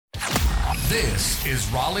This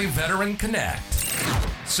is Raleigh Veteran Connect.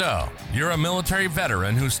 So, you're a military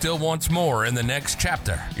veteran who still wants more in the next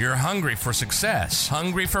chapter. You're hungry for success,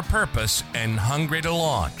 hungry for purpose, and hungry to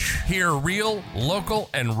launch. Hear real, local,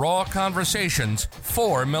 and raw conversations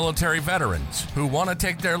for military veterans who want to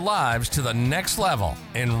take their lives to the next level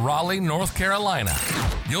in Raleigh, North Carolina.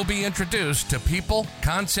 You'll be introduced to people,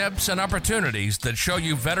 concepts, and opportunities that show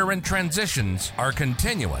you veteran transitions are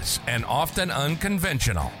continuous and often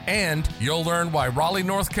unconventional. And you'll learn why Raleigh,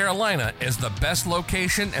 North Carolina is the best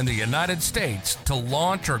location in the United States to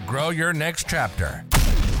launch or grow your next chapter.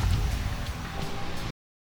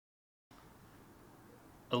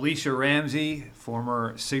 Alisha Ramsey,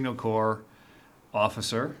 former Signal Corps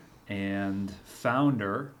officer and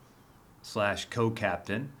founder /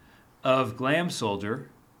 co-captain of Glam Soldier,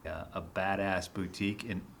 a badass boutique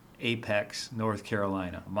in Apex, North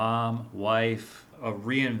Carolina. Mom, wife, a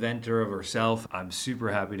reinventor of herself. I'm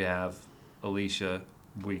super happy to have Alisha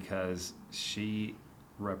because she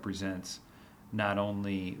represents not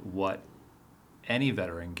only what any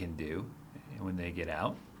veteran can do when they get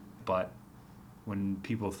out, but when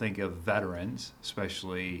people think of veterans,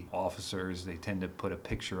 especially officers, they tend to put a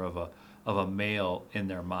picture of a male in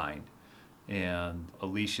their mind. And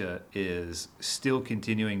Alisha is still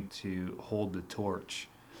continuing to hold the torch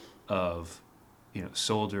of,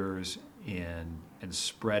 soldiers and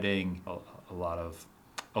spreading a lot of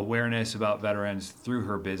awareness about veterans through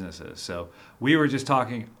her businesses. So we were just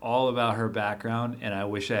talking all about her background, and I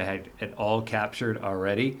wish I had it all captured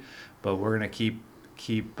already, but we're going to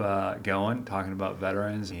keep going, talking about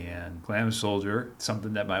veterans and Glam Soldier,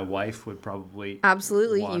 something that my wife would probably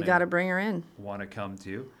absolutely, you got to bring her in. Want to come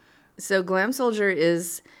to. So Glam Soldier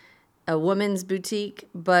is a women's boutique,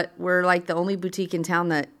 but we're like the only boutique in town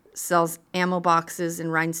that sells ammo boxes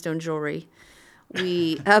and rhinestone jewelry.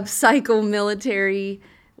 We upcycle military.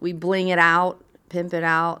 We bling it out, pimp it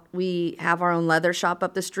out. We have our own leather shop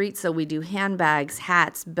up the street, so we do handbags,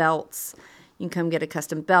 hats, belts. You can come get a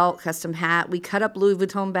custom belt, custom hat. We cut up Louis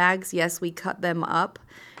Vuitton bags. Yes, we cut them up,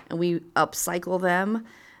 and we upcycle them.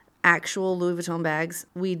 Actual Louis Vuitton bags.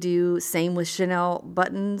 We do same with Chanel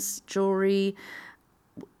buttons, jewelry.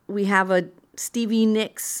 We have a Stevie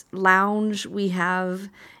Nicks lounge. We have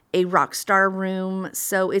a rock star room.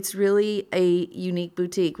 So it's really a unique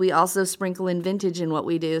boutique. We also sprinkle in vintage in what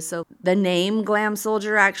we do. So the name Glam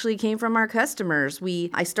Soldier actually came from our customers.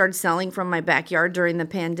 I started selling from my backyard during the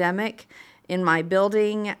pandemic. In my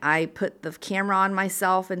building, I put the camera on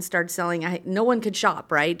myself and started selling. No one could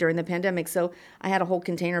shop, right, during the pandemic. So I had a whole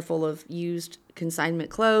container full of used consignment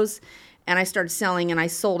clothes. And I started selling, and I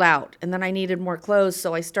sold out. And then I needed more clothes,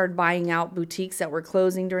 so I started buying out boutiques that were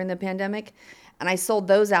closing during the pandemic. And I sold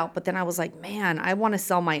those out, but then I was like, man, I want to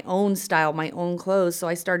sell my own style, my own clothes. So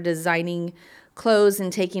I started designing clothes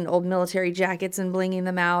and taking old military jackets and blinging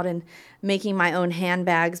them out and making my own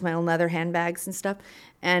handbags, my own leather handbags and stuff.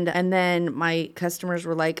 And then my customers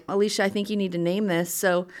were like, Alisha, I think you need to name this.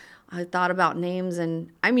 So I thought about names,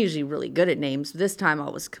 and I'm usually really good at names. This time I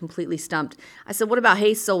was completely stumped. I said, what about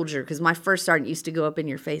Hey Soldier? Because my first sergeant used to go up in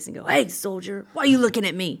your face and go, Hey Soldier, why are you looking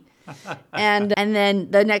at me? and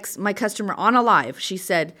then my customer on a live, she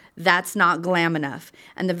said, that's not glam enough.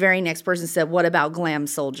 And the very next person said, what about Glam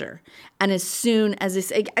Soldier? And as soon as they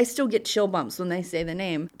say, I still get chill bumps when they say the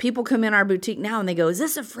name. People come in our boutique now and they go, is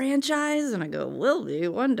this a franchise? And I go, will be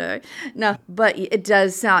one day. No, but it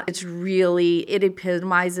does sound, it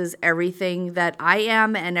epitomizes everything that I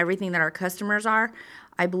am and everything that our customers are.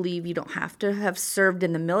 I believe you don't have to have served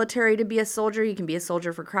in the military to be a soldier. You can be a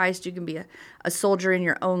soldier for Christ. You can be a soldier in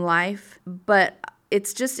your own life. But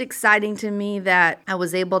it's just exciting to me that I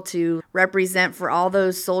was able to represent for all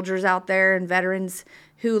those soldiers out there and veterans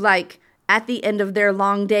who, like, at the end of their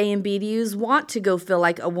long day in BDUs, want to go feel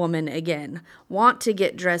like a woman again, want to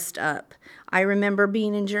get dressed up. I remember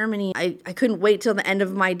being in Germany. I couldn't wait till the end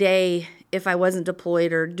of my day if I wasn't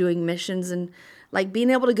deployed or doing missions, and like being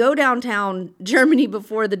able to go downtown Germany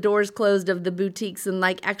before the doors closed of the boutiques and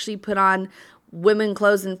like actually put on women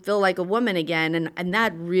clothes and feel like a woman again. And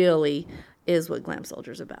that really is what Glam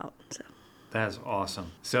Soldier's about. So that's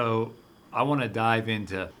awesome. So I want to dive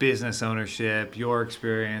into business ownership, your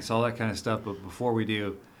experience, all that kind of stuff. But before we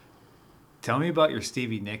do, tell me about your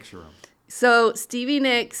Stevie Nicks room. So Stevie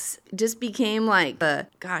Nicks just became like,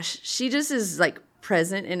 she just is like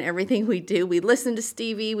present in everything we do. We listen to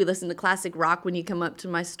Stevie. We listen to classic rock when you come up to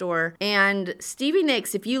my store. And Stevie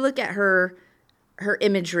Nicks, if you look at her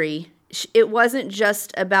imagery, it wasn't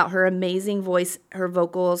just about her amazing voice, her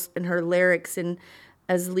vocals, and her lyrics and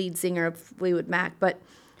as lead singer of Fleetwood Mac, but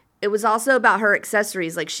it was also about her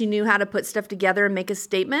accessories. Like, she knew how to put stuff together and make a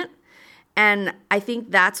statement. And I think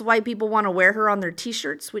that's why people want to wear her on their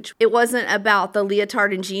t-shirts, which it wasn't about the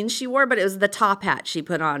leotard and jeans she wore, but it was the top hat she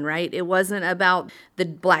put on, right? It wasn't about the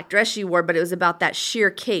black dress she wore, but it was about that sheer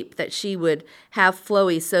cape that she would have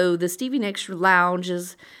flowy. So the Stevie Nicks lounge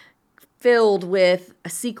is filled with a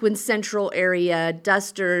sequin central area,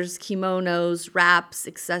 dusters, kimonos, wraps,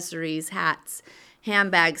 accessories, hats,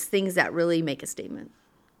 handbags, things that really make a statement.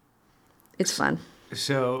 It's fun.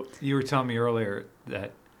 So you were telling me earlier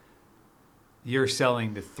that you're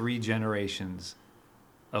selling to 3 generations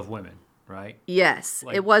of women, right? Yes,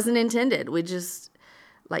 it wasn't intended. We just,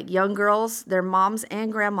 like young girls, their moms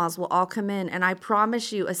and grandmas will all come in. And I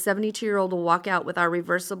promise you, a 72-year-old will walk out with our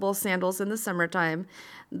reversible sandals in the summertime.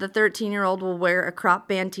 The 13-year-old will wear a crop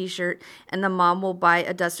band t-shirt. And the mom will buy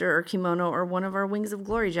a duster or kimono or one of our Wings of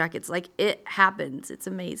Glory jackets. Like, it happens. It's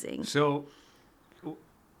amazing. So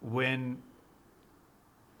when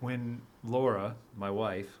Laura, my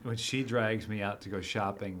wife, when she drags me out to go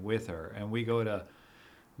shopping with her and we go to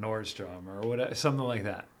Nordstrom or whatever, something like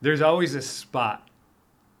that, there's always a spot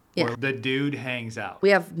where the dude hangs out. We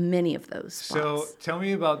have many of those spots. So tell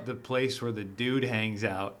me about the place where the dude hangs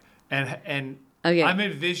out. And Okay. I'm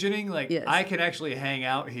envisioning, like, I can actually hang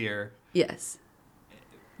out here. Yes.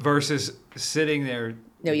 Versus sitting there.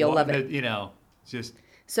 No, you'll love it. You know, just.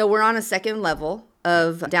 So we're on a second level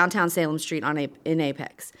of downtown Salem Street in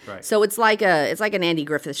Apex. Right. So it's like an Andy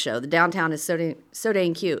Griffith show. The downtown is so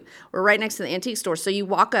dang cute. We're right next to the antique store. So you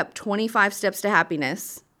walk up 25 steps to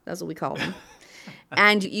happiness. That's what we call them.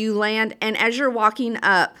 And you land, and as you're walking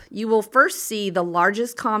up, you will first see the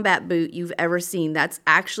largest combat boot you've ever seen. That's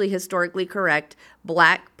actually historically correct,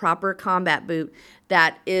 black proper combat boot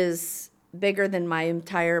that is bigger than my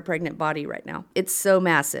entire pregnant body right now. It's so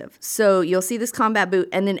massive. So you'll see this combat boot,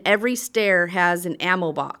 and then every stair has an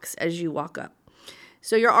ammo box as you walk up.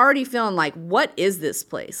 So you're already feeling like, what is this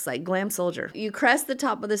place? Like Glam Soldier. You crest the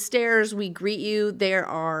top of the stairs. We greet you. There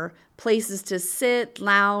are places to sit,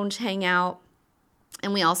 lounge, hang out.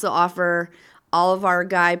 And we also offer all of our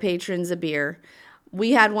guy patrons a beer.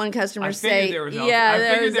 We had one customer say, there was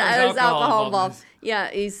alcohol involved. Yeah,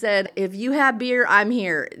 he said, if you have beer, I'm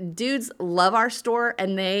here. Dudes love our store,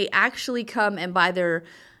 and they actually come and buy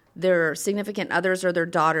their significant others or their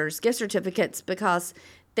daughters gift certificates because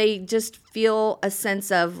they just feel a sense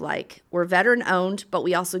of, like, we're veteran owned, but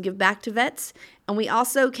we also give back to vets, and we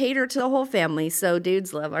also cater to the whole family. So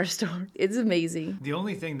dudes love our store. It's amazing. The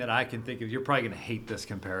only thing that I can think of, you're probably going to hate this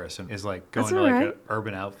comparison, is like going to right. like a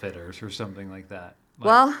Urban Outfitters or something like that. Like,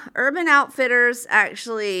 Well, Urban Outfitters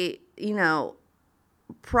actually,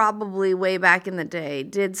 probably way back in the day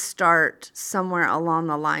did start somewhere along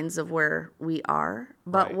the lines of where we are.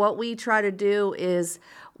 But Right. what we try to do is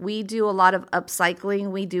we do a lot of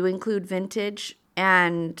upcycling. We do include vintage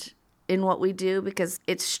and in what we do because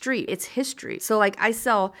it's street, it's history. So like I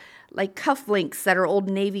sell like cufflinks that are old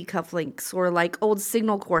Navy cufflinks or like old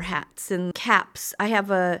Signal Corps hats and caps. I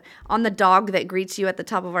have on the dog that greets you at the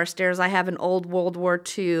top of our stairs, I have an old World War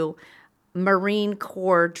II Marine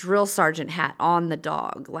Corps drill sergeant hat on the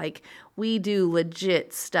dog. Like, we do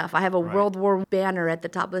legit stuff. I have a World War banner at the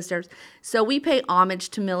top of the stairs. So we pay homage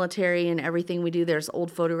to military and everything we do. There's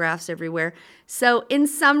old photographs everywhere. So in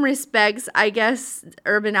some respects, I guess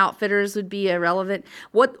Urban Outfitters would be irrelevant.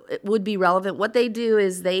 What would be relevant? What they do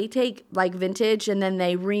is they take like vintage and then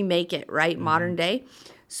they remake it, right? Mm-hmm. Modern day.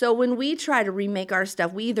 So when we try to remake our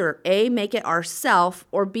stuff, we either A, make it ourselves,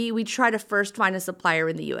 or B, we try to first find a supplier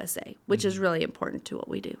in the USA, which is really important to what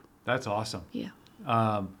we do. That's awesome. Yeah.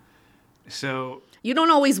 So you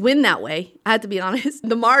don't always win that way. I have to be honest.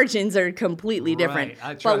 The margins are completely different,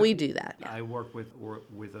 but we do that. Yeah. I work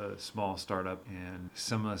with a small startup, and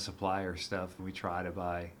some of the supplier stuff, we try to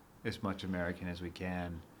buy as much American as we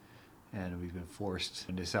can, and we've been forced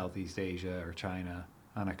into Southeast Asia or China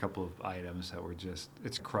on a couple of items that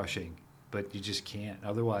it's crushing, but you just can't.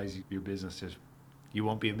 Otherwise, your business you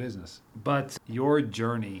won't be in business. But your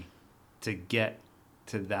journey to get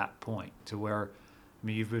to that point, to where,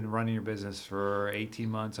 you've been running your business for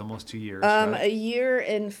 18 months, almost 2 years, right? A year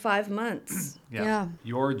and 5 months. Yeah.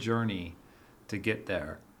 Your journey to get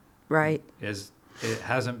there, right, it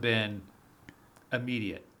hasn't been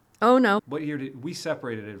immediate. Oh, no. What year did we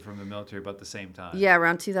separated it from the military about the same time? Yeah,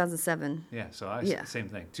 around 2007. Yeah, so same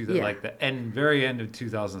thing. Like the very end of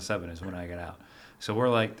 2007 is when I got out. So we're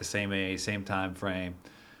like the same age, same time frame.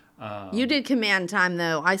 You did command time,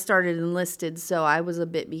 though. I started enlisted, so I was a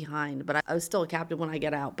bit behind. But I was still a captain when I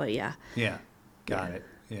got out, but yeah. Yeah, got it.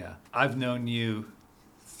 Yeah. I've known you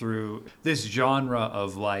through this genre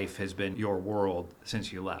of life has been your world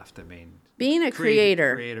since you left. Being a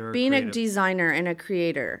creator, being creative. a designer and a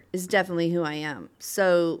creator is definitely who I am.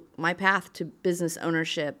 So my path to business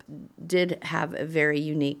ownership did have a very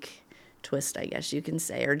unique twist, I guess you can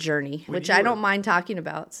say, or journey, which I don't mind talking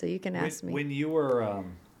about. So you can ask me. When you were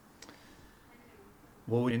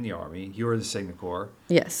in the Army, you were the Signal Corps.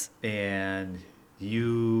 Yes. And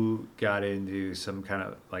you got into some kind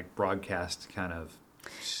of like broadcast kind of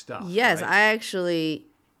stuff. Yes, right? I actually,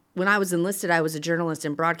 when I was enlisted, I was a journalist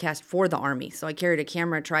in broadcast for the Army. So I carried a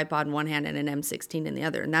camera, a tripod in one hand, and an M16 in the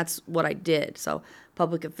other. And that's what I did. So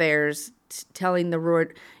public affairs, telling the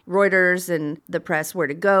Reuters and the press where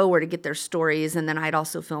to go, where to get their stories. And then I'd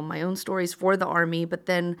also film my own stories for the Army. But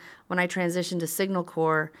then when I transitioned to Signal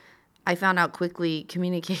Corps, I found out quickly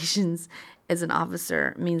communications as an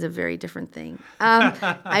officer means a very different thing.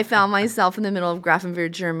 I found myself in the middle of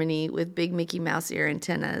Grafenwehr, Germany, with big Mickey Mouse ear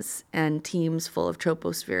antennas and teams full of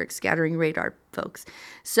tropospheric scattering radar folks.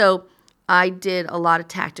 So I did a lot of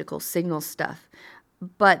tactical signal stuff.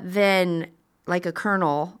 But then, like a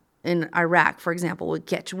colonel in Iraq, for example, would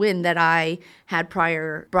catch wind that I had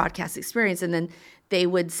prior broadcast experience, and then they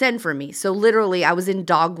would send for me. So literally, I was in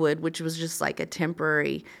Dogwood, which was just like a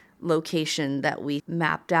temporary location that we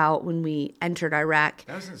mapped out when we entered Iraq.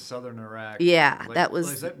 That was in southern Iraq. Yeah, that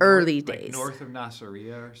was early days. Like north of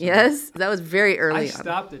Nasiriyah or something? Yes, that was very early. I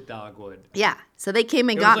stopped at Dogwood. Yeah, so they came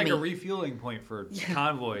and got me. It was like a refueling point for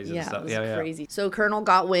convoys and stuff. It was crazy. So Colonel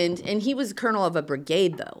got wind, and he was colonel of a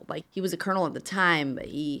brigade, though. Like, he was a colonel at the time, but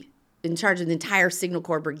he, in charge of the entire Signal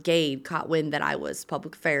Corps brigade, caught wind that I was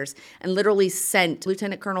public affairs and literally sent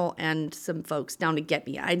Lieutenant Colonel and some folks down to get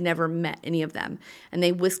me. I'd never met any of them. And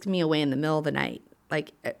they whisked me away in the middle of the night.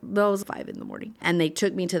 Like, it was 5 a.m. And they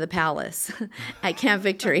took me to the palace at Camp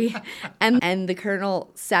Victory. And the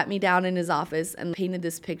colonel sat me down in his office and painted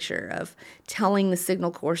this picture of telling the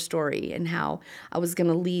Signal Corps story and how I was going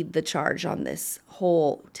to lead the charge on this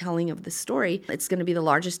whole telling of the story. It's going to be the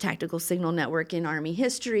largest tactical signal network in Army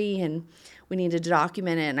history, and we needed to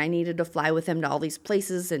document it, and I needed to fly with him to all these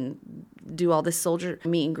places and do all this soldier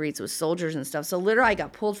meet and greets with soldiers and stuff. So literally I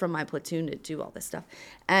got pulled from my platoon to do all this stuff.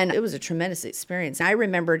 And it was a tremendous experience. I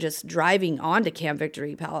remember just driving onto Camp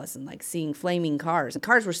Victory Palace and like seeing flaming cars. And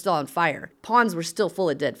cars were still on fire. Ponds were still full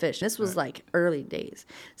of dead fish. This was like early days.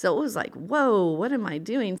 So it was like, whoa, what am I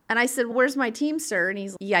doing? And I said, where's my team, sir? And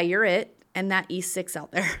he's like, yeah, you're it. And that E6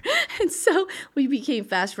 out there. And so we became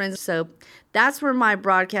fast friends. So that's where my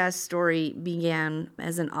broadcast story began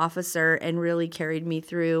as an officer and really carried me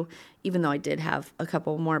through, even though I did have a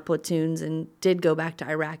couple more platoons and did go back to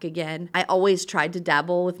Iraq again. I always tried to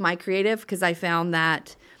dabble with my creative because I found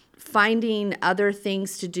that finding other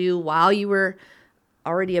things to do while you were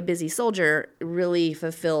already a busy soldier really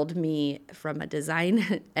fulfilled me from a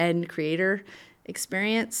design and creator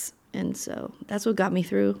experience. And so that's what got me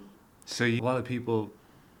through. So a lot of people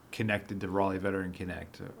connected to Raleigh Veteran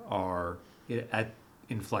Connect are at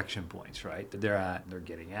inflection points, right? They're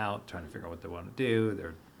getting out, trying to figure out what they want to do.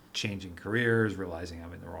 They're changing careers, realizing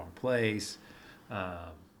I'm in the wrong place.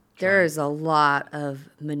 There is a lot of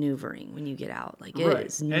maneuvering when you get out. Like, it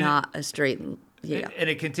is not a straight... Yeah. And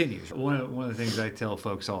it continues. One of the things I tell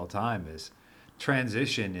folks all the time is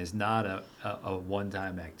transition is not a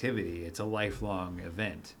one-time activity. It's a lifelong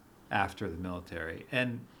event after the military.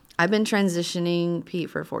 And I've been transitioning,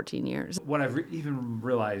 Pete, for 14 years. What I've even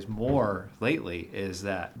realized more lately is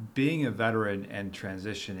that being a veteran and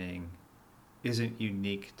transitioning isn't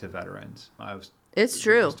unique to veterans. It's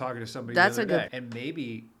true. I was talking to somebody the other day. And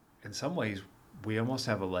maybe in some ways we almost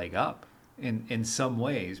have a leg up in some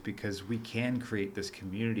ways because we can create this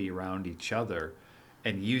community around each other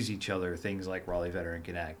and use each other, things like Raleigh Veteran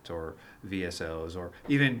Connect or VSOs, or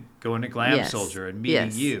even going to Glam Soldier and meeting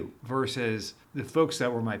you, versus the folks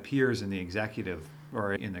that were my peers in the executive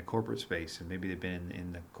or in the corporate space, and maybe they've been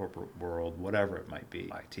in the corporate world, whatever it might be,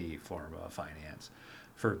 IT, pharma, finance,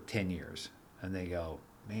 for 10 years. And they go,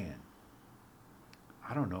 man,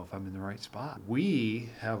 I don't know if I'm in the right spot. We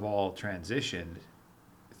have all transitioned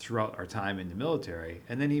throughout our time in the military,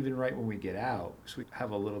 and then even right when we get out, so we have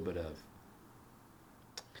a little bit of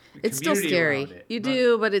it's still scary. You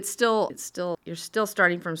do, but it's still you're still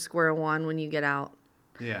starting from square one when you get out.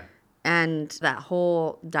 Yeah. And that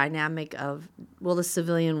whole dynamic of, will the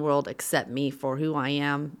civilian world accept me for who I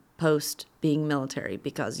am post being military?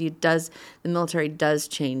 Because the military does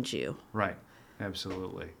change you. Right.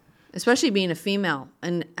 Absolutely. especially being a female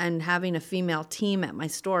and having a female team at my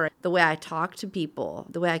store. The way I talk to people,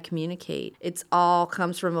 the way I communicate, it's all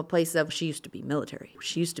comes from a place of she used to be military.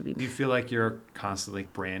 She used to be. Do you feel like you're constantly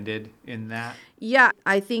branded in that? Yeah,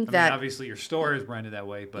 I think I that. mean, obviously your store is branded that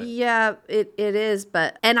way, but Yeah, it is.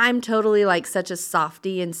 And I'm totally like such a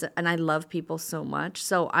softie and I love people so much.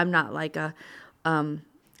 So I'm not like a.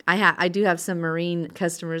 I do have some Marine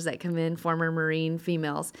customers that come in, former Marine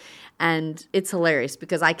females, and it's hilarious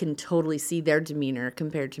because I can totally see their demeanor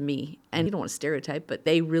compared to me. And you don't want to stereotype, but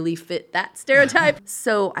they really fit that stereotype.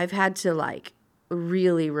 So I've had to like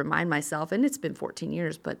really remind myself, and it's been 14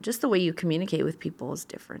 years, but just the way you communicate with people is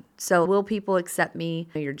different. So will people accept me?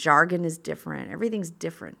 Your jargon is different. Everything's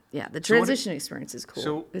different. Yeah, the transition experience is cool.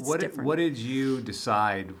 So it's what did you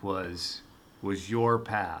decide was your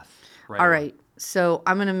path? All right. So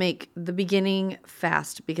I'm going to make the beginning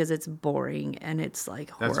fast because it's boring and it's like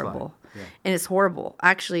horrible. Yeah. And it's horrible.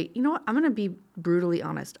 Actually, you know what? I'm going to be brutally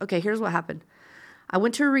honest. Okay, here's what happened. I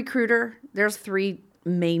went to a recruiter. There's 3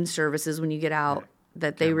 main services when you get out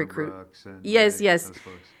that they recruit. Yes.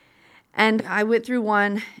 And I went through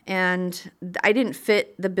one and I didn't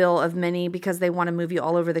fit the bill of many because they want to move you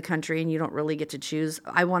all over the country and you don't really get to choose.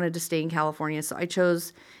 I wanted to stay in California, so I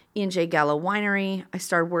chose E&J Gallo Winery. I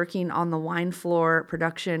started working on the wine floor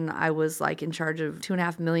production. I was like in charge of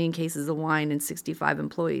 2.5 million cases of wine and 65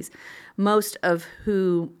 employees. Most of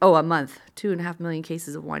a month, 2.5 million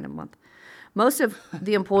cases of wine a month. Most of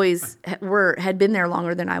the employees had been there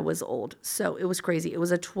longer than I was old. So it was crazy. It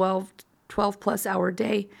was a 12 plus hour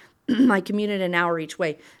day. I commuted an hour each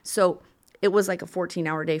way. So it was like a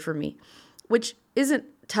 14-hour day for me, which isn't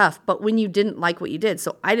tough, but when you didn't like what you did.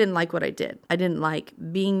 So I didn't like what I did. I didn't like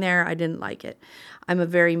being there. I didn't like it. I'm a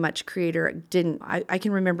very much creator. I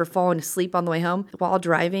can remember falling asleep on the way home while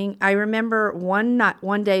driving. I remember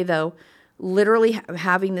one day though, literally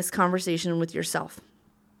having this conversation with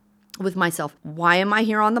myself. Why am I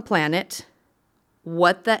here on the planet?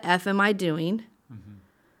 What the F am I doing?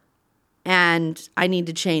 And I need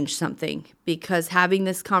to change something because having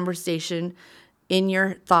this conversation in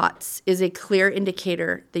your thoughts is a clear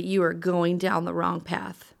indicator that you are going down the wrong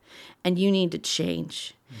path and you need to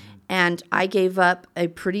change. And I gave up a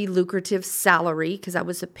pretty lucrative salary because I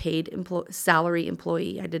was a paid salary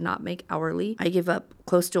employee. I did not make hourly. I gave up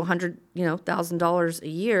close to $100,000 a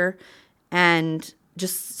year and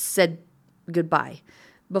just said goodbye.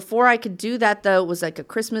 Before I could do that, though, it was like a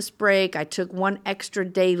Christmas break. I took 1 extra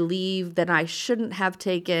day leave that I shouldn't have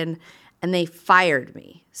taken, and they fired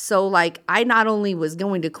me. So, like, I not only was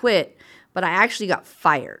going to quit, but I actually got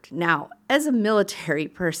fired. Now, as a military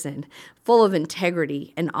person, full of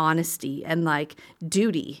integrity and honesty and, like,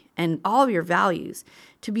 duty and all of your values,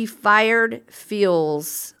 to be fired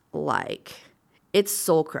feels like it's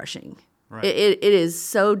soul-crushing. Right. It is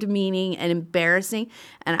so demeaning and embarrassing.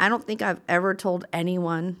 And I don't think I've ever told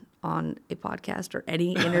anyone on a podcast or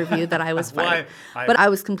any interview that I was fired. But I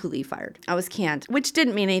was completely fired. I was canned, which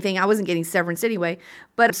didn't mean anything. I wasn't getting severance anyway.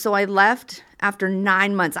 But so I left after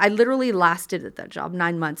 9 months. I literally lasted at that job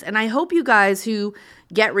 9 months. And I hope you guys who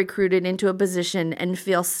get recruited into a position and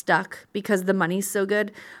feel stuck because the money's so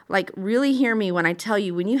good, like really hear me when I tell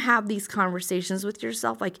you, when you have these conversations with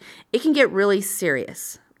yourself, like it can get really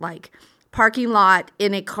serious. Like parking lot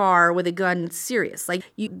in a car with a gun, serious. Like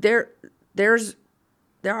there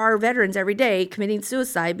are veterans every day committing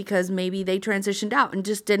suicide because maybe they transitioned out and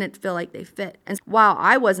just didn't feel like they fit. And while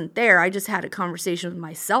I wasn't there, I just had a conversation with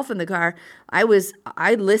myself in the car. I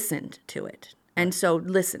listened to it. And so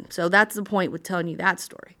listen. So that's the point with telling you that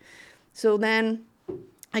story. So then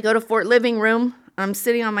I go to Fort Living Room. I'm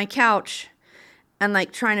sitting on my couch and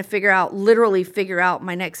like trying to literally figure out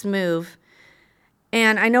my next move.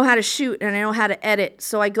 And I know how to shoot and I know how to edit.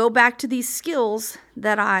 So I go back to these skills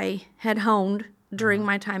that I had honed during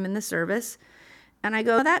my time in the service. And I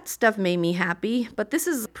go, that stuff made me happy. But this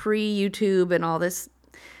is pre-YouTube and all this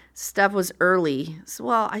stuff was early. So,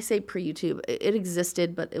 well, I say pre-YouTube. It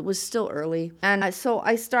existed, but it was still early. And so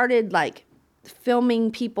I started like filming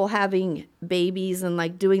people having babies and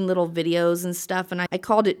like doing little videos and stuff. And I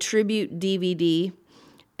called it Tribute DVD.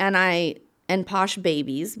 And Posh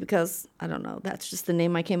Babies, because, I don't know, that's just the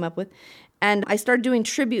name I came up with. And I started doing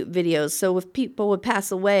tribute videos. So if people would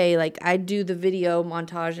pass away, like I'd do the video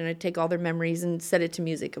montage and I'd take all their memories and set it to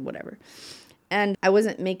music or whatever. And I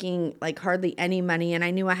wasn't making like hardly any money. And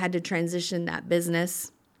I knew I had to transition that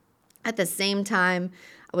business. At the same time,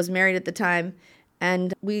 I was married at the time.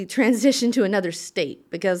 And we transitioned to another state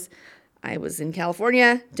because I was in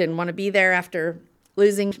California, didn't want to be there after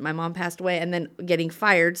losing. My mom passed away and then getting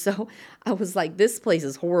fired. So I was like, this place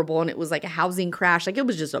is horrible. And it was like a housing crash. Like it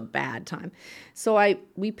was just a bad time. So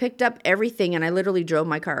we picked up everything and I literally drove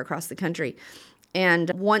my car across the country.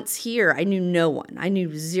 And once here, I knew no one. I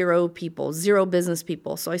knew zero people, zero business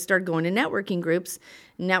people. So I started going to networking groups,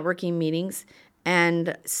 networking meetings,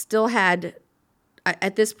 and still had,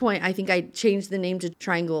 at this point, I think I changed the name to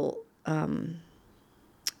Triangle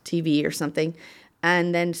TV or something.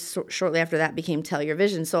 And then shortly after that became Tell Your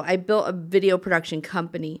Vision. So I built a video production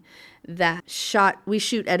company that we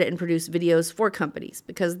shoot, edit, and produce videos for companies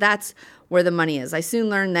because that's where the money is. I soon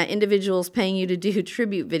learned that individuals paying you to do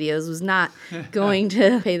tribute videos was not going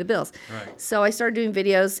to pay the bills. Right. So I started doing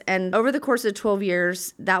videos, and over the course of 12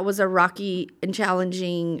 years, that was a rocky and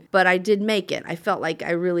challenging, but I did make it. I felt like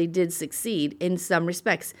I really did succeed in some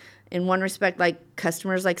respects. In one respect, like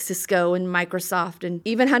customers like Cisco and Microsoft and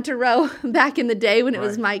even Hunter Rowe back in the day when it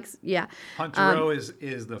was Mike's. Yeah. Hunter Rowe is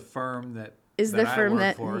the firm that I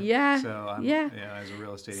work for. Yeah. So I'm, as a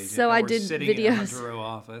real estate agent. So I did sitting videos. In the Hunter Rowe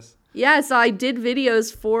office. Yeah, so I did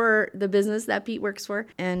videos for the business that Pete works for,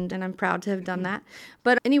 and I'm proud to have done that.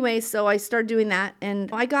 But anyway, so I started doing that, and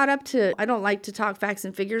I got up to, I don't like to talk facts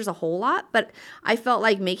and figures a whole lot, but I felt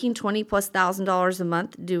like making $20,000+ a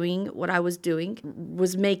month doing what I was doing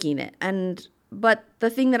was making it. But the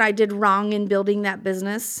thing that I did wrong in building that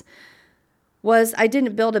business was I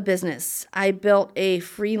didn't build a business. I built a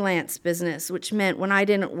freelance business, which meant when I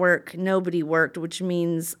didn't work, nobody worked, which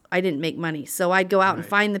means I didn't make money. So I'd go out and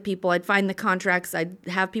find the people. I'd find the contracts. I'd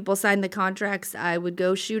have people sign the contracts. I would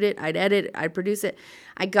go shoot it. I'd edit it. I'd produce it.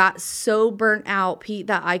 I got so burnt out, Pete,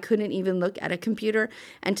 that I couldn't even look at a computer.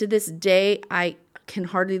 And to this day, I can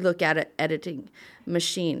hardly look at an editing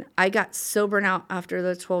machine. I got so burnt out after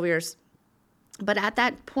the 12 years. But at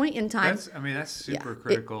that point in time, that's super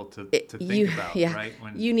critical to think about, right?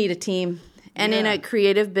 When you need a team, and in a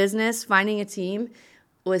creative business, finding a team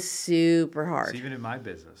was super hard. It's even in my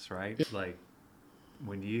business, right? Like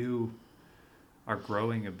when you are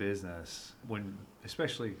growing a business,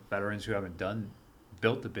 especially veterans who haven't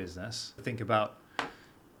built the business, think about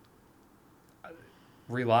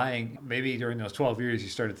relying. Maybe during those 12 years, you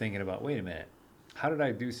started thinking about, wait a minute. How did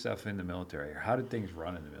I do stuff in the military? Or how did things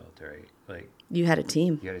run in the military? Like you had a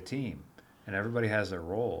team. You had a team. And everybody has their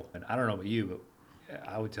role. And I don't know about you, but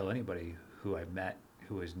I would tell anybody who I met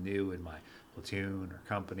who was new in my platoon or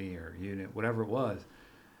company or unit, whatever it was,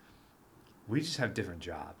 we just have different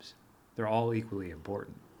jobs. They're all equally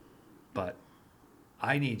important. But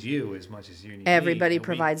I need you as much as you need me. Everybody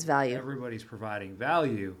provides value. Everybody's providing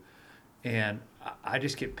value. And I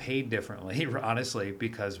just get paid differently, honestly,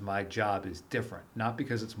 because my job is different. Not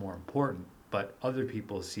because it's more important, but other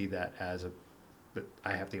people see that as that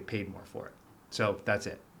I have to get paid more for it. So that's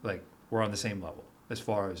it. Like, we're on the same level as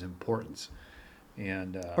far as importance.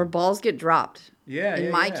 And or balls get dropped. Yeah.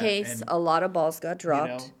 In my case, a lot of balls got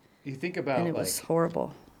dropped. You think about and it was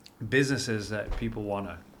horrible. Businesses that people want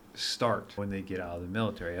to start when they get out of the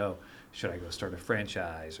military. Oh, should I go start a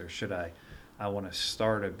franchise, or should I want to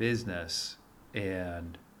start a business?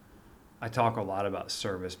 And I talk a lot about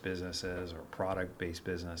service businesses or product-based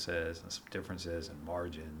businesses and some differences in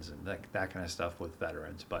margins and that kind of stuff with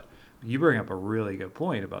veterans. But you bring up a really good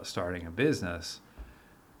point about starting a business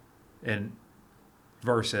and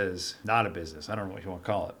versus not a business. I don't know what you want to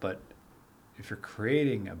call it, but if you're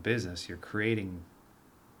creating a business, you're creating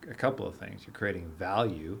a couple of things. You're creating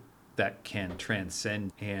value that can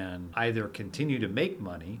transcend and either continue to make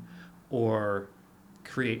money or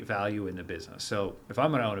create value in the business. So if I'm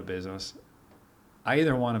going to own a business, I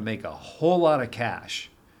either want to make a whole lot of cash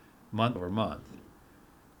month over month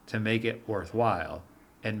to make it worthwhile,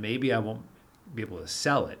 and maybe I won't be able to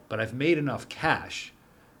sell it, but I've made enough cash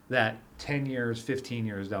that 10 years, 15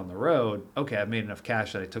 years down the road, okay, I've made enough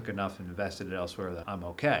cash that I took enough and invested it elsewhere that I'm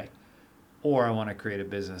okay. Or I want to create a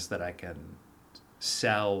business that I can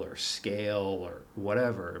sell or scale or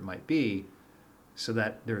whatever it might be, so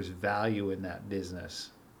that there's value in that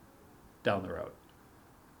business down the road.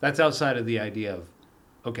 That's outside of the idea of,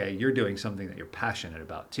 okay, you're doing something that you're passionate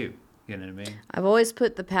about too. You know what I mean? I've always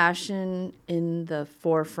put the passion in the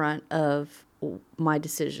forefront of my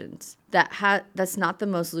decisions. That's not the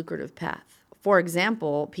most lucrative path. For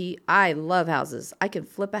example, Pete, I love houses. I can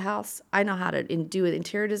flip a house. I know how to do an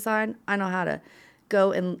interior design. I know how to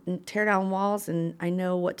go and tear down walls, and I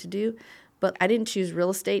know what to do. But I didn't choose real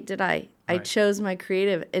estate, did I? I chose my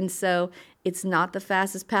creative. And so it's not the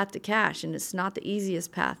fastest path to cash, and it's not the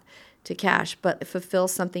easiest path to cash, but it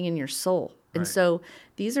fulfills something in your soul. And so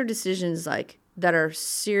these are decisions like that are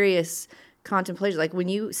serious contemplation. Like when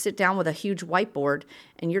you sit down with a huge whiteboard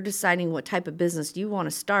and you're deciding what type of business you want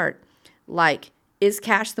to start, like Is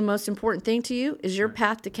cash the most important thing to you? Is your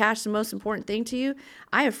path to cash the most important thing to you?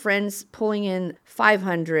 I have friends pulling in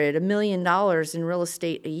 $500, $1 million in real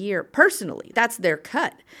estate a year personally. That's their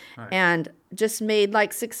cut. Right. And just made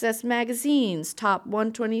like Success Magazine's top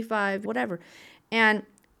 125, whatever. And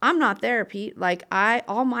I'm not there, Pete. Like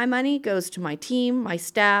all my money goes to my team, my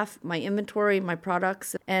staff, my inventory, my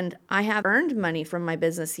products. And I haven't earned money from my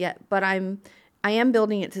business yet, but I am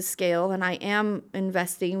building it to scale, and I am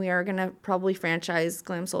investing. We are going to probably franchise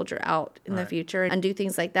Glam Soldier out in the future and do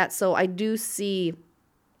things like that. So I do see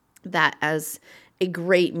that as a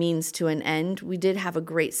great means to an end. We did have a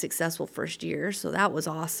great, successful first year, so that was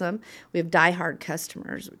awesome. We have diehard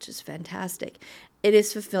customers, which is fantastic. It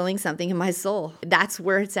is fulfilling something in my soul. That's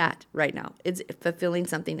where it's at right now. It's fulfilling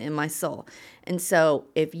something in my soul. And so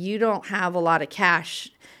if you don't have a lot of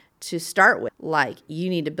cash to start with, like, you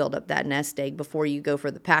need to build up that nest egg before you go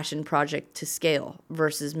for the passion project to scale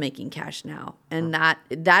versus making cash now. And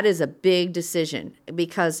that is a big decision,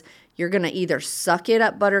 because you're going to either suck it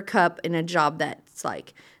up buttercup in a job that's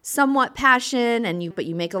like somewhat passion but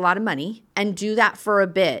you make a lot of money, and do that for a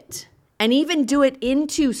bit, and even do it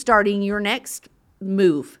into starting your next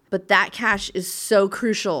move. But that cash is so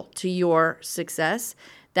crucial to your success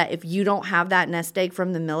that if you don't have that nest egg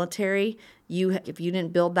from the military, if you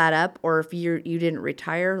didn't build that up, or if you didn't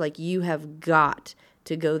retire, like, you have got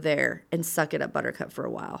to go there and suck it up buttercup for a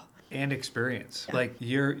while. And experience. Yeah. Like,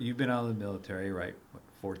 you've been out of the military, right?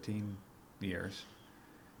 14 years.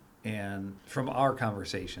 And from our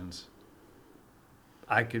conversations,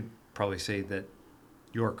 I could probably say that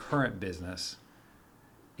your current business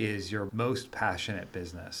is your most passionate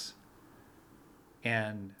business.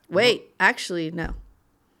 And actually, no.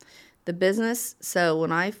 The business, so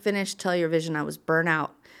when I finished Tell Your Vision, I was burnt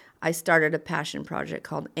out. I started a passion project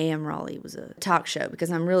called AM Raleigh. It was a talk show, because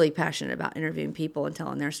I'm really passionate about interviewing people and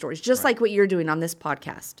telling their stories, just like what you're doing on this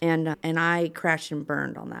podcast. And I crashed and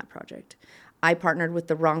burned on that project. I partnered with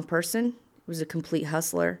the wrong person. It was a complete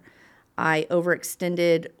hustler. I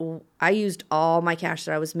overextended. I used all my cash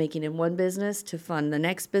that I was making in one business to fund the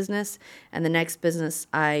next business. And the next business,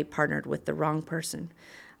 I partnered with the wrong person.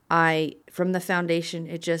 From the foundation,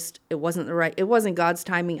 it wasn't God's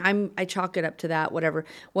timing. I chalk it up to that, whatever. It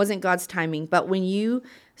wasn't God's timing. But when you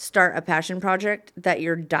start a passion project that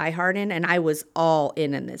you're diehard in, and I was all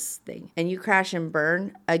in this thing, and you crash and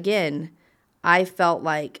burn, again, I felt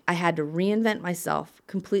like I had to reinvent myself,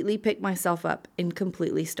 completely pick myself up, and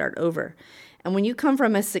completely start over. And when you come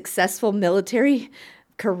from a successful military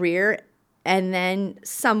career, and then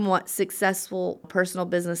somewhat successful personal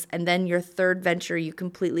business, and then your third venture, you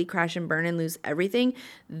completely crash and burn and lose everything.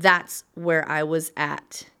 That's where I was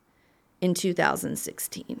at in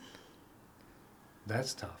 2016.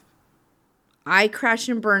 That's tough. I crashed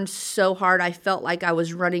and burned so hard. I felt like I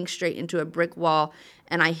was running straight into a brick wall,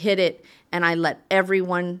 and I hit it, and I let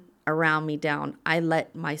everyone around me down. I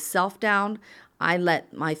let myself down. I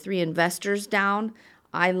let my 3 investors down.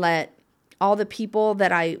 I let all the people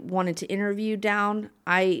that I wanted to interview down.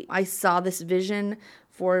 I saw this vision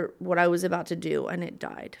for what I was about to do, and it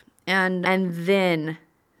died. And then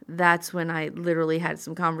that's when I literally had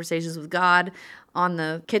some conversations with God on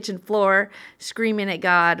the kitchen floor, screaming at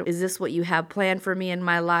God, is this what you have planned for me in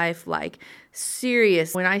my life? Like,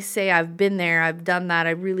 serious. When I say I've been there, I've done that,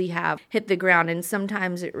 I really have hit the ground. And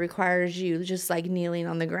sometimes it requires you just like kneeling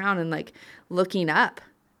on the ground and like looking up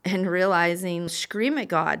and realizing, scream at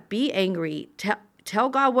God, be angry, tell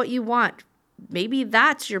God what you want. Maybe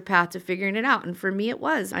that's your path to figuring it out. And for me, it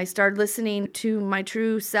was. I started listening to my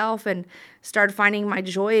true self and started finding my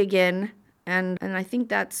joy again. And I think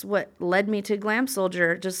that's what led me to Glam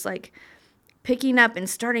Soldier, just like picking up and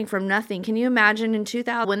starting from nothing. Can you imagine in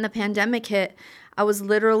 2000, when the pandemic hit, I was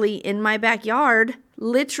literally in my backyard,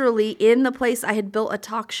 literally in the place I had built a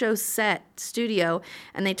talk show set studio,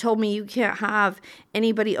 and they told me you can't have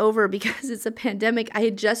anybody over because it's a pandemic. I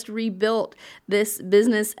had just rebuilt this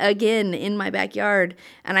business again in my backyard,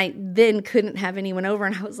 and I then couldn't have anyone over.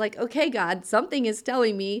 And I was like, okay, God, something is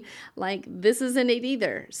telling me like this isn't it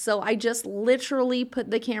either. So I just literally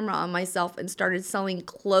put the camera on myself and started selling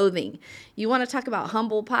clothing. You want to talk about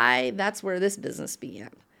humble pie? That's where this business began.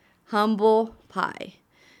 Humble pie.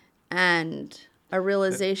 And a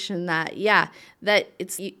realization that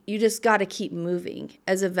it's you just got to keep moving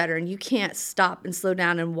as a veteran. You can't stop and slow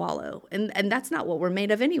down and wallow. And that's not what we're made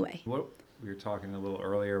of anyway. What we were talking a little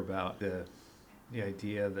earlier about the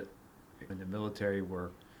idea that in the military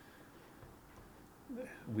we're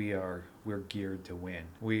geared to win.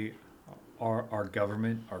 Our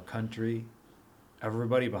government, our country,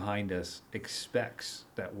 everybody behind us expects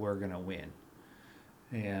that we're going to win.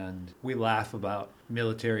 And we laugh about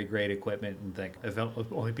military grade equipment and think if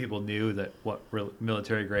only people knew that what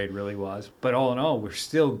military grade really was. But all in all, we're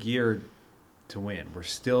still geared to win. We're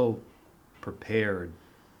still prepared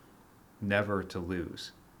never to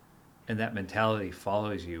lose. And that mentality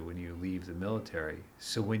follows you when you leave the military.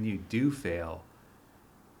 So when you do fail,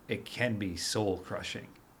 it can be soul crushing.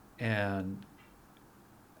 And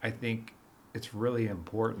I think it's really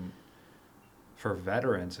important for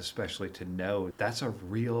veterans especially to know that's a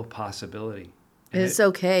real possibility. And It's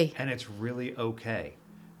okay. And it's really okay.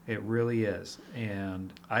 It really is.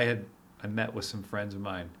 And I met with some friends of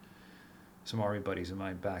mine, some Army buddies of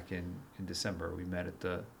mine back in December. We met at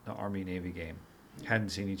the Army-Navy game. Hadn't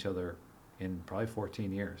seen each other in probably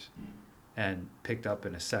 14 years and picked up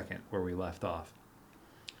in a second where we left off.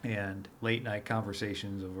 And late night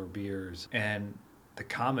conversations over beers. And the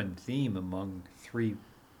common theme among three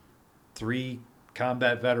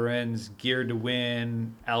combat veterans, geared to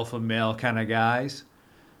win, alpha male kind of guys,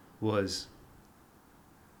 was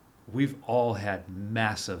we've all had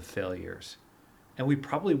massive failures. And we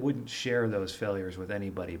probably wouldn't share those failures with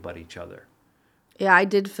anybody but each other. Yeah, I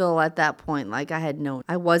did feel at that point like I had known.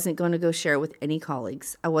 I wasn't going to go share it with any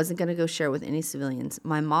colleagues. I wasn't going to go share it with any civilians.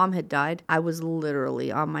 My mom had died. I was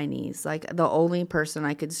literally on my knees. Like the only person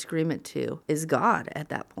I could scream it to is God at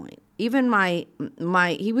that point. Even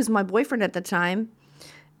he was my boyfriend at the time.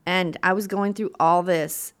 And I was going through all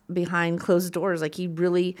this behind closed doors. Like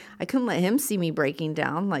I couldn't let him see me breaking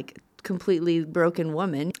down like completely broken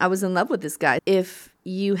woman. I was in love with this guy. If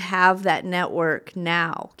you have that network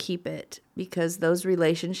now, keep it, because those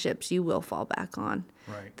relationships you will fall back on.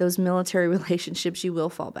 Right. Those military relationships you will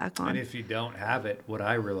fall back on. And if you don't have it, what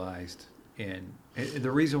I realized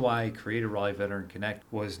the reason why I created Raleigh Veteran Connect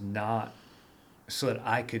was not so that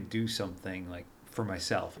I could do something like for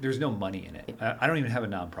myself. There's no money in it. I don't even have a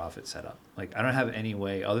nonprofit set up. Like I don't have any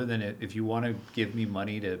way other than if you want to give me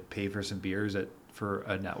money to pay for some beers for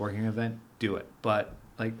a networking event, do it. But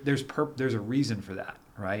like there's a reason for that,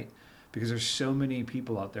 right? Because there's so many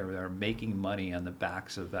people out there that are making money on the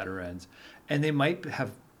backs of veterans, and they might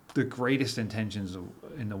have the greatest intentions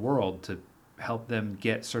in the world to help them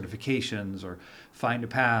get certifications or find a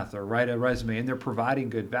path or write a resume, and they're providing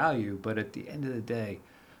good value. But at the end of the day,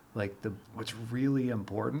 like what's really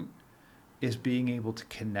important is being able to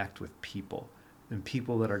connect with people and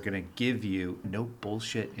people that are going to give you no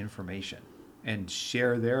bullshit information and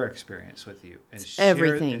share their experience with you and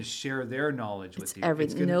share their knowledge with you.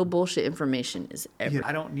 Everything. No bullshit information is everything.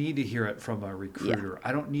 I don't need to hear it from a recruiter. Yeah.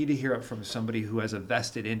 I don't need to hear it from somebody who has a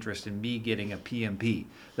vested interest in me getting a PMP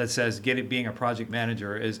that says being a project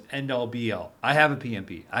manager is end all be all. I have a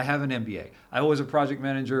PMP. I have an MBA. I was a project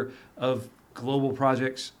manager of global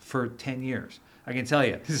projects for 10 years. I can tell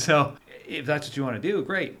you. So if that's what you want to do,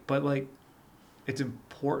 great. But like, it's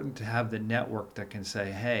important to have the network that can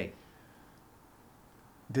say, hey,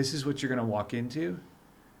 this is what you're going to walk into,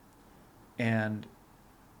 and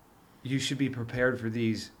you should be prepared for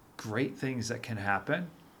these great things that can happen,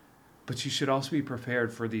 but you should also be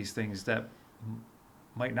prepared for these things that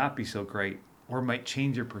might not be so great or might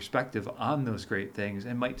change your perspective on those great things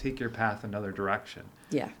and might take your path another direction.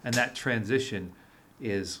 Yeah. And that transition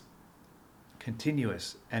is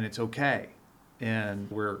continuous, and it's okay. And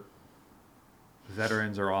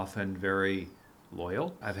veterans are often very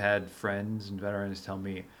loyal. I've had friends and veterans tell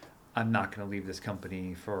me, I'm not going to leave this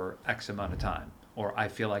company for X amount of time, or I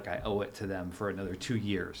feel like I owe it to them for another 2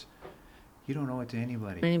 years. You don't owe it to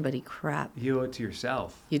anybody. Crap. You owe it to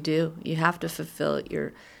yourself. You do. You have to fulfill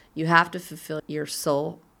your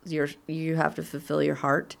soul. You have to fulfill your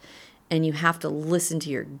heart, and you have to listen to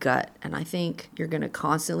your gut. And I think you're going to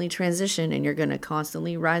constantly transition and you're going to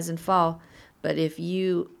constantly rise and fall. But if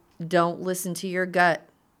you don't listen to your gut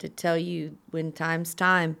to tell you when time's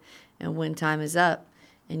time and when time is up,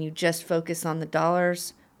 and you just focus on the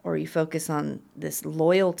dollars, or you focus on this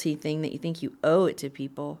loyalty thing that you think you owe it to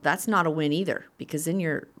people, that's not a win either, because then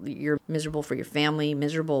you're miserable for your family,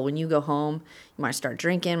 miserable when you go home. You might start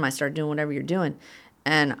drinking, might start doing whatever you're doing.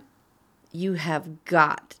 And you have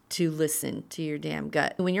got to listen to your damn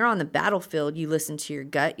gut. When you're on the battlefield, you listen to your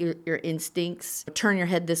gut, your instincts. Turn your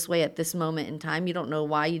head this way at this moment in time. You don't know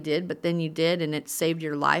why you did, but then you did, and it saved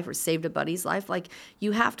your life or saved a buddy's life. Like,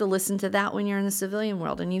 you have to listen to that when you're in the civilian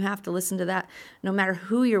world, and you have to listen to that no matter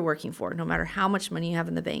who you're working for, no matter how much money you have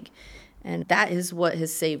in the bank. And that is what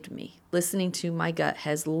has saved me. Listening to my gut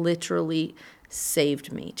has literally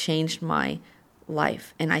saved me, changed my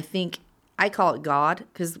life. And I call it God,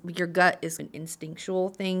 because your gut is an instinctual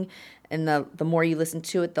thing, and the more you listen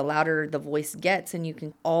to it, the louder the voice gets, and you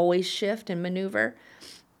can always shift and maneuver.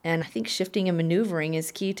 And I think shifting and maneuvering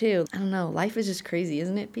is key too. I don't know. Life is just crazy,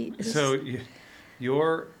 isn't it, Pete? So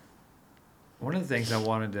you're one of the things I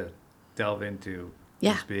wanted to delve into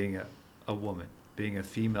is being a woman, being a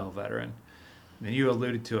female veteran. And you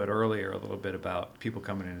alluded to it earlier a little bit about people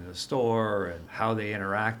coming into the store and how they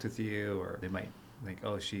interact with you, or they might think,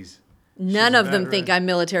 oh, None of them think I'm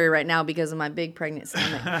military right now because of my big pregnant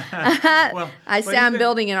stomach. I say I'm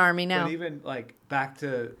building an army now. But even like back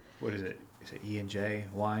to, what is it? Is it E&J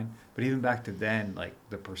wine? But even back to then, like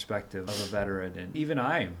the perspective of a veteran, and even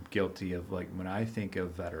I'm guilty of, like, when I think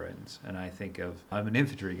of veterans and I think of, I'm an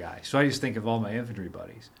infantry guy, so I just think of all my infantry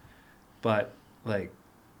buddies. But like,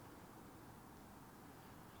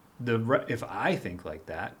 if I think like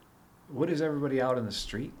that, what does everybody out in the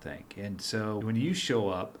street think? And so when you show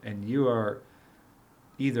up and you are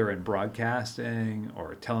either in broadcasting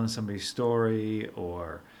or telling somebody's story,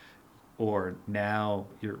 or now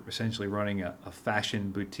you're essentially running a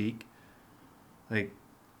fashion boutique, like,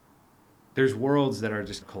 there's worlds that are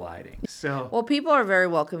just colliding. So, well, people are very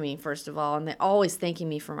welcoming, first of all, and they're always thanking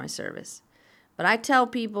me for my service. But I tell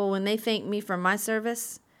people, when they thank me for my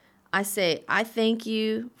service, I say, I thank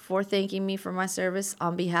you for thanking me for my service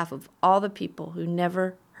on behalf of all the people who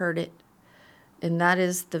never heard it. And that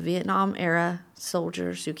is the Vietnam era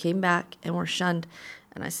soldiers who came back and were shunned.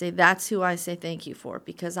 And I say, that's who I say thank you for,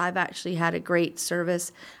 because I've actually had a great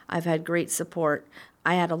service. I've had great support.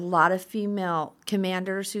 I had a lot of female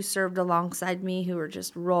commanders who served alongside me who were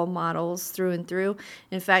just role models through and through.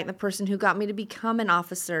 In fact, the person who got me to become an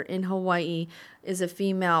officer in Hawaii is a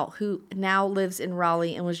female who now lives in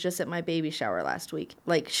Raleigh and was just at my baby shower last week.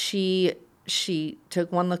 Like, she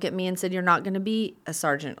took one look at me and said, you're not going to be a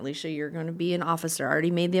sergeant, Alisha. You're going to be an officer. I already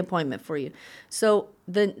made the appointment for you. So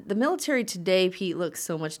the military today, Pete, looks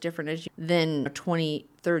so much different than 20,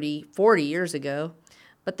 30, 40 years ago.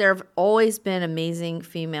 But there have always been amazing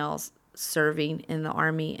females serving in the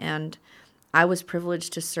Army, and I was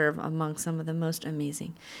privileged to serve among some of the most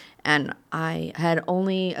amazing. And I had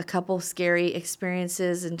only a couple scary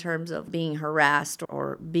experiences in terms of being harassed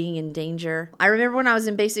or being in danger. I remember when I was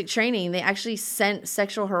in basic training, they actually sent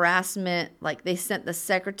sexual harassment, like they sent the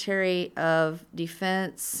Secretary of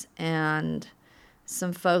Defense and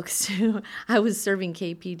some folks who, I was serving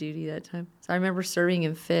KP duty that time. So I remember serving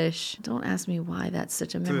in Fish. Don't ask me why that's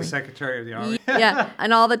such a memory. To the Secretary of the Army. Yeah,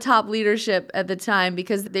 and all the top leadership at the time,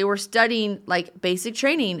 because they were studying like basic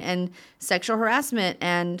training and sexual harassment.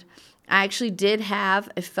 And I actually did have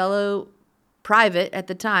a fellow private at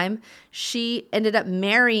the time. She ended up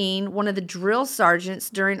marrying one of the drill sergeants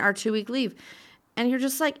during our 2-week leave. And you're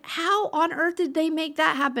just like, how on earth did they make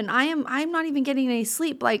that happen? I'm not even getting any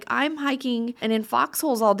sleep. Like, I'm hiking and in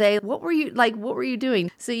foxholes all day. What were you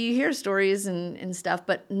doing? So you hear stories and stuff,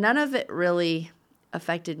 but none of it really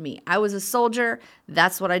affected me. I was a soldier.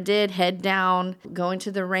 That's what I did. Head down, going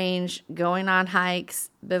to the range, going on hikes,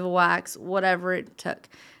 bivouacs, whatever it took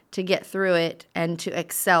to get through it and to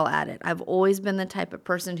excel at it. I've always been the type of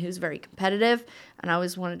person who's very competitive, and I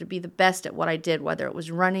always wanted to be the best at what I did, whether it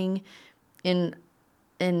was running in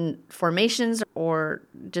formations or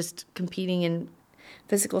just competing in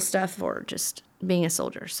physical stuff or just being a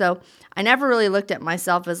soldier. So I never really looked at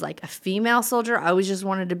myself as like a female soldier. I always just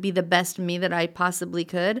wanted to be the best me that I possibly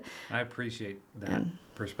could. I appreciate that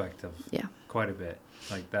perspective quite a bit.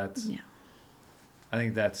 Like, that's, I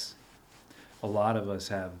think that's, a lot of us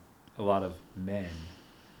have, a lot of men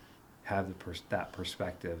have that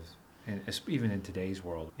perspective, and even in today's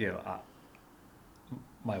world. You know,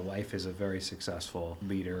 my wife is a very successful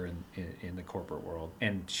leader in the corporate world,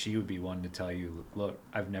 and she would be one to tell you, look,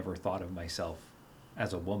 I've never thought of myself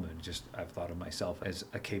as a woman, just I've thought of myself as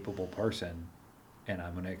a capable person, and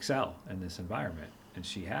I'm going to excel in this environment, and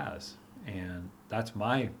she has, and that's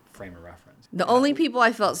my frame of reference. The only people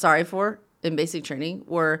I felt sorry for in basic training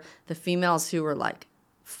were the females who were like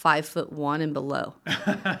 5'1" and below,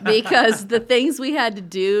 because the things we had to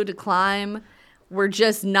do to climb were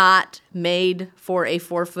just not made for a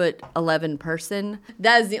 4'11" person.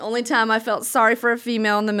 That is the only time I felt sorry for a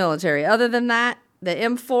female in the military. Other than that, the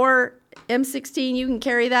M4, M16, you can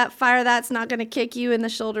carry that, fire that's not going to kick you in the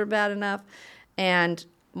shoulder bad enough. And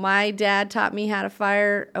my dad taught me how to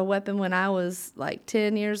fire a weapon when I was like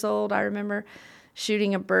 10 years old. I remember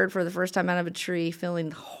shooting a bird for the first time out of a tree,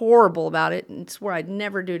 feeling horrible about it, and swore I'd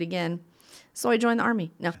never do it again. So I joined the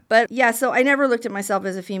Army. No. But yeah, so I never looked at myself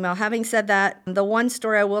as a female. Having said that, the one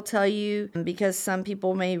story I will tell you, because some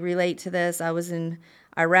people may relate to this, I was in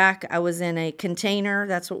Iraq. I was in a container.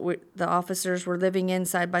 That's what the officers were living in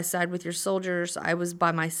side by side with your soldiers. I was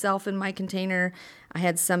by myself in my container. I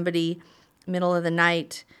had somebody, middle of the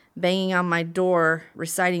night, banging on my door,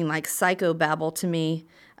 reciting like psychobabble to me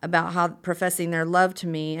about how professing their love to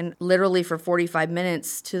me, and literally for 45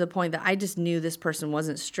 minutes, to the point that I just knew this person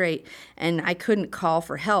wasn't straight, and I couldn't call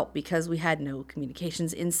for help because we had no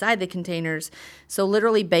communications inside the containers. So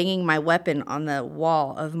literally banging my weapon on the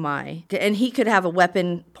wall of and he could have a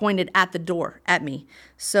weapon pointed at the door at me.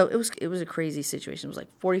 So it was a crazy situation. It was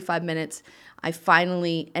like 45 minutes. I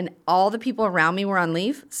finally, and all the people around me were on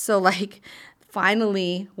leave. So like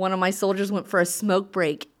finally one of my soldiers went for a smoke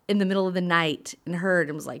break in the middle of the night and heard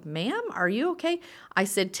and was like, "Ma'am, are you okay?" I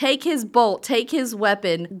said, "Take his bolt, take his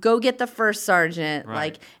weapon, go get the first sergeant." Right.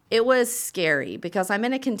 Like, it was scary because I'm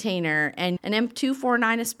in a container, and an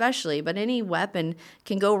M249 especially, but any weapon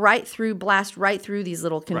can go blast right through these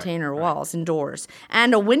little container walls and doors,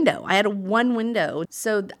 and a window. I had one window.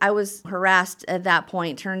 So I was harassed at that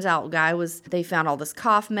point. Turns out they found all this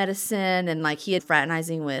cough medicine, and like he had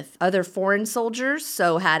fraternizing with other foreign soldiers,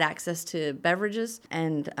 so had access to beverages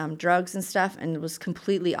and drugs and stuff, and was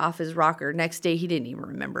completely off his rocker. Next day, he didn't even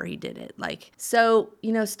remember he did it. Like, so,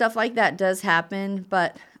 stuff like that does happen,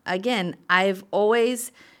 but again, I've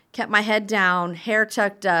always kept my head down, hair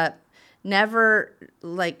tucked up, never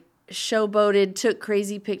like showboated, took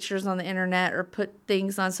crazy pictures on the internet or put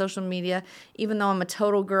things on social media. Even though I'm a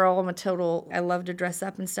total girl, I love to dress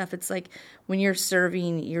up and stuff. It's like when you're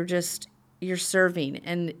serving, you're serving.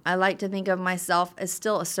 And I like to think of myself as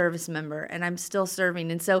still a service member, and I'm still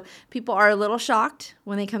serving. And so people are a little shocked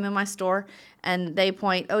when they come in my store and they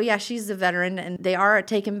point, "Oh yeah, she's a veteran." And they are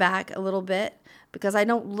taken back a little bit, because I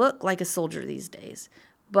don't look like a soldier these days.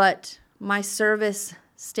 But my service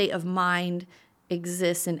state of mind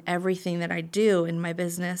exists in everything that I do in my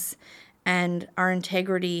business, and our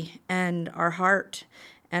integrity and our heart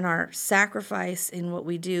and our sacrifice in what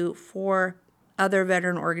we do for other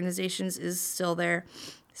veteran organizations is still there.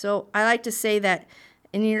 So I like to say that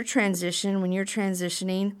in your transition, when you're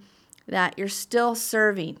transitioning, that you're still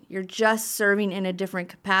serving. You're just serving in a different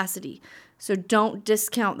capacity. So don't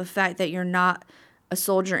discount the fact that you're not a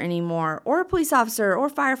soldier anymore, or a police officer, or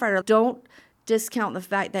firefighter. Don't discount the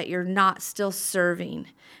fact that you're not still serving,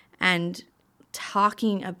 and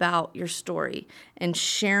talking about your story and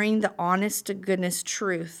sharing the honest to goodness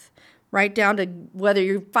truth, right down to whether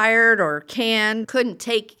you're fired or couldn't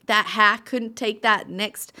take that hack, couldn't take that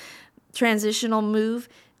next transitional move.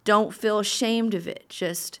 Don't feel ashamed of it.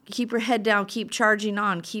 Just keep your head down, keep charging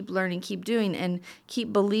on, keep learning, keep doing, and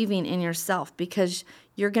keep believing in yourself, because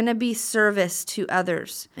you're going to be service to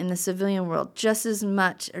others in the civilian world just as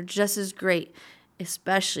much or just as great,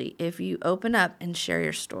 especially if you open up and share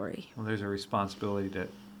your story. Well, there's a responsibility that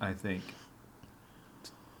I think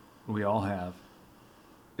we all have.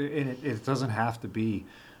 And it doesn't have to be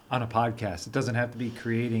on a podcast. It doesn't have to be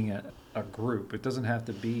creating a group. It doesn't have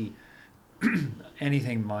to be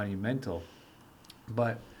anything monumental.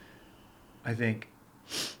 But I think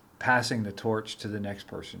passing the torch to the next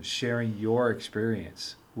person, sharing your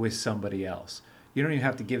experience with somebody else. You don't even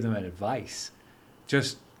have to give them an advice.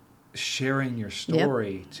 Just sharing your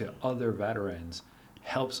story to other veterans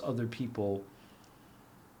helps other people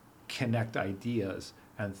connect ideas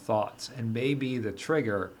and thoughts, and maybe the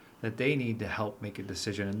trigger that they need to help make a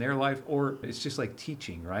decision in their life. Or it's just like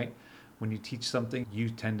teaching, right? When you teach something,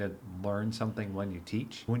 you tend to learn something when you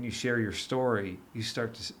teach. When you share your story, you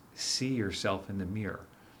start to see yourself in the mirror.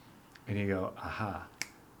 And you go, aha,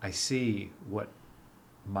 I see what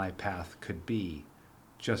my path could be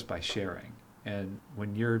just by sharing. And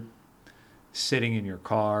when you're sitting in your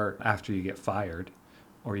car after you get fired,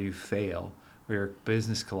 or you fail, or your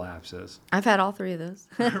business collapses. I've had all three of those.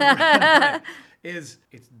 It's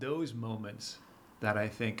those moments that I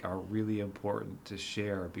think are really important to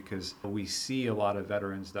share, because we see a lot of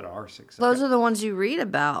veterans that are successful. Those are the ones you read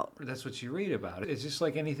about. That's what you read about. It's just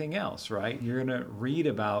like anything else, right? You're going to read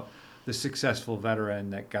about the successful veteran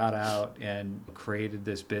that got out and created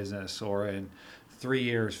this business, or in 3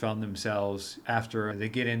 years found themselves, after they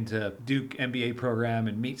get into Duke MBA program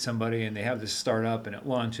and meet somebody and they have this startup and it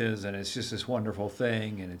launches and it's just this wonderful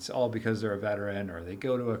thing, and it's all because they're a veteran. Or they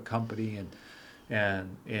go to a company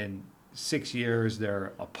and in 6 years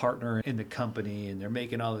they're a partner in the company and they're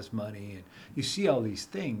making all this money. And you see all these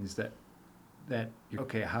things that you're,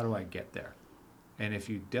 okay, how do I get there? And if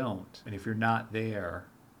you don't, and if you're not there,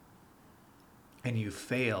 and you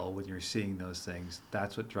fail when you're seeing those things,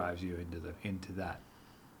 that's what drives you into that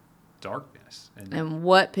darkness. And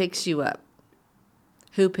what picks you up?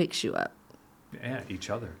 Who picks you up? Yeah, each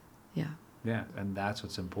other. Yeah. Yeah, and that's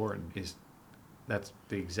what's important. That's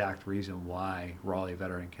the exact reason why Raleigh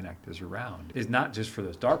Veteran Connect is around. Is not just for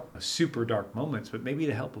those super dark moments, but maybe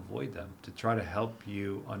to help avoid them, to try to help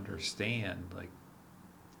you understand, like,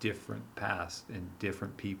 different paths and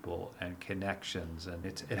different people and connections, and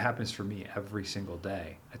it happens for me every single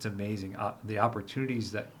day. It's amazing the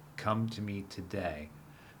opportunities that come to me today,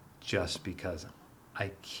 just because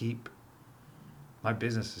my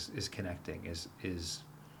business is connecting, is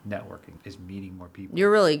networking, is meeting more people.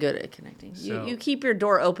 You're really good at connecting. So, you keep your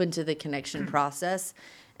door open to the connection process,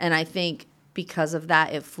 and I think because of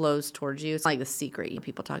that, it flows towards you. It's like the secret.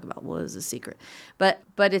 People talk about what is the secret, but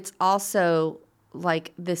it's also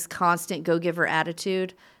like this constant go-giver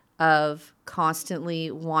attitude of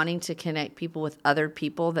constantly wanting to connect people with other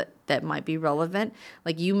people that might be relevant.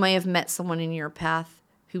 Like you may have met someone in your path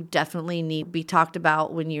who definitely need to be talked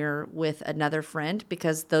about when you're with another friend,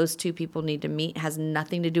 because those two people need to meet. It has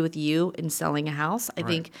nothing to do with you in selling a house. I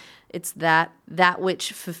think it's that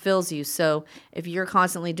which fulfills you. So if you're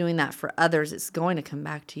constantly doing that for others, it's going to come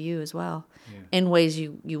back to you as well in ways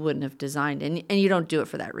you wouldn't have designed. And you don't do it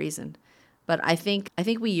for that reason. But I think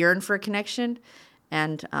we yearn for a connection,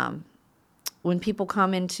 and when people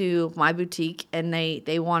come into my boutique and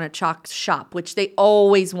they want to talk shop, which they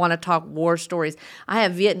always want to talk war stories. I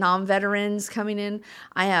have Vietnam veterans coming in.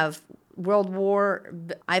 I have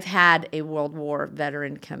I've had a World War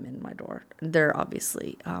veteran come in my door. They're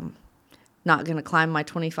obviously not going to climb my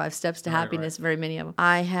 25 steps to happiness, very many of them.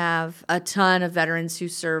 I have a ton of veterans who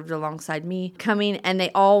served alongside me coming, and they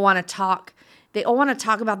all want to talk. They all want to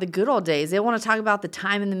talk about the good old days. They want to talk about the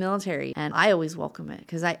time in the military. And I always welcome it,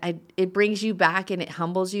 because it brings you back and it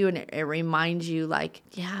humbles you, and it reminds you like,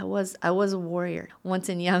 yeah, I was a warrior once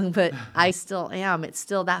and young, but I still am. It's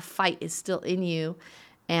still, that fight is still in you.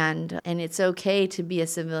 And it's okay to be a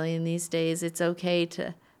civilian these days. It's okay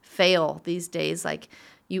to fail these days. Like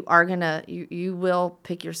you will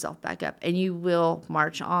pick yourself back up, and you will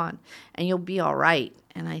march on, and you'll be all right.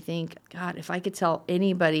 And I think, God, if I could tell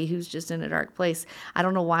anybody who's just in a dark place, I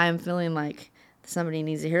don't know why I'm feeling like somebody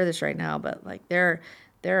needs to hear this right now, but like there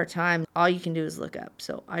are times all you can do is look up.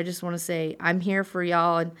 So I just want to say I'm here for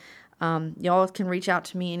y'all, and y'all can reach out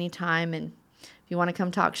to me anytime. And if you want to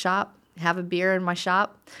come talk shop, have a beer in my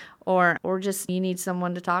shop, or just you need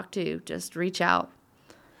someone to talk to, just reach out.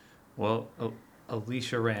 Well,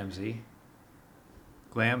 Alisha Ramsey,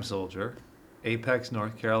 Glam Soldier, Apex,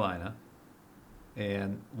 North Carolina,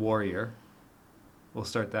 and Warrior. We'll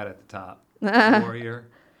start that at the top. Warrior,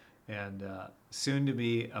 and soon to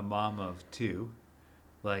be a mom of 2,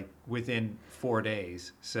 like within 4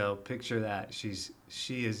 days. So picture that.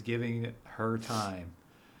 She is giving her time,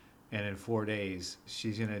 and in 4 days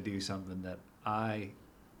she's gonna do something that I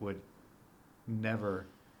would never,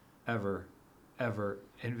 ever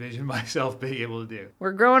envision myself being able to do.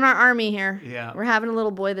 We're growing our army here. Yeah. We're having a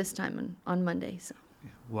little boy this time on Monday. So.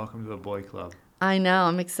 Welcome to the boy club. I know.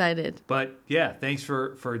 I'm excited. But yeah, thanks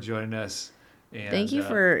for joining us. And, thank you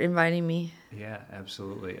for inviting me. Yeah,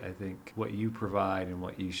 absolutely. I think what you provide and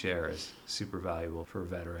what you share is super valuable for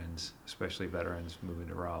veterans, especially veterans moving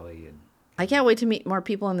to Raleigh. And I can't wait to meet more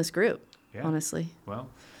people in this group, honestly. Well,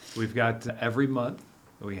 we've got every month,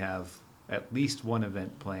 we have at least one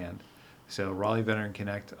event planned. So Raleigh Veteran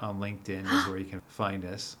Connect on LinkedIn is where you can find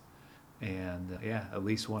us. And at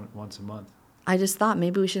least once a month. I just thought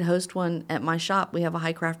maybe we should host one at my shop. We have a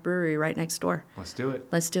high craft brewery right next door. Let's do it.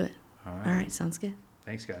 Let's do it. All right. All right, sounds good.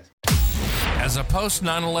 Thanks, guys. As a post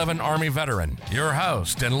 9/11 Army veteran, your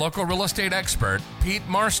host and local real estate expert, Pete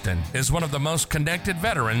Marston, is one of the most connected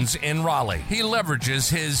veterans in Raleigh. He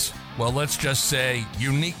leverages his, well, let's just say,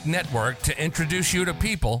 unique network to introduce you to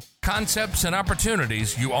people, concepts, and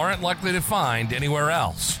opportunities you aren't likely to find anywhere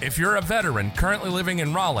else. If you're a veteran currently living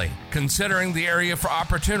in Raleigh, considering the area for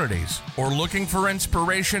opportunities, or looking for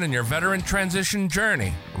inspiration in your veteran transition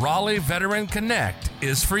journey, Raleigh Veteran Connect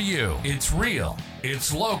is for you. It's real,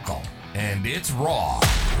 it's local, and it's raw.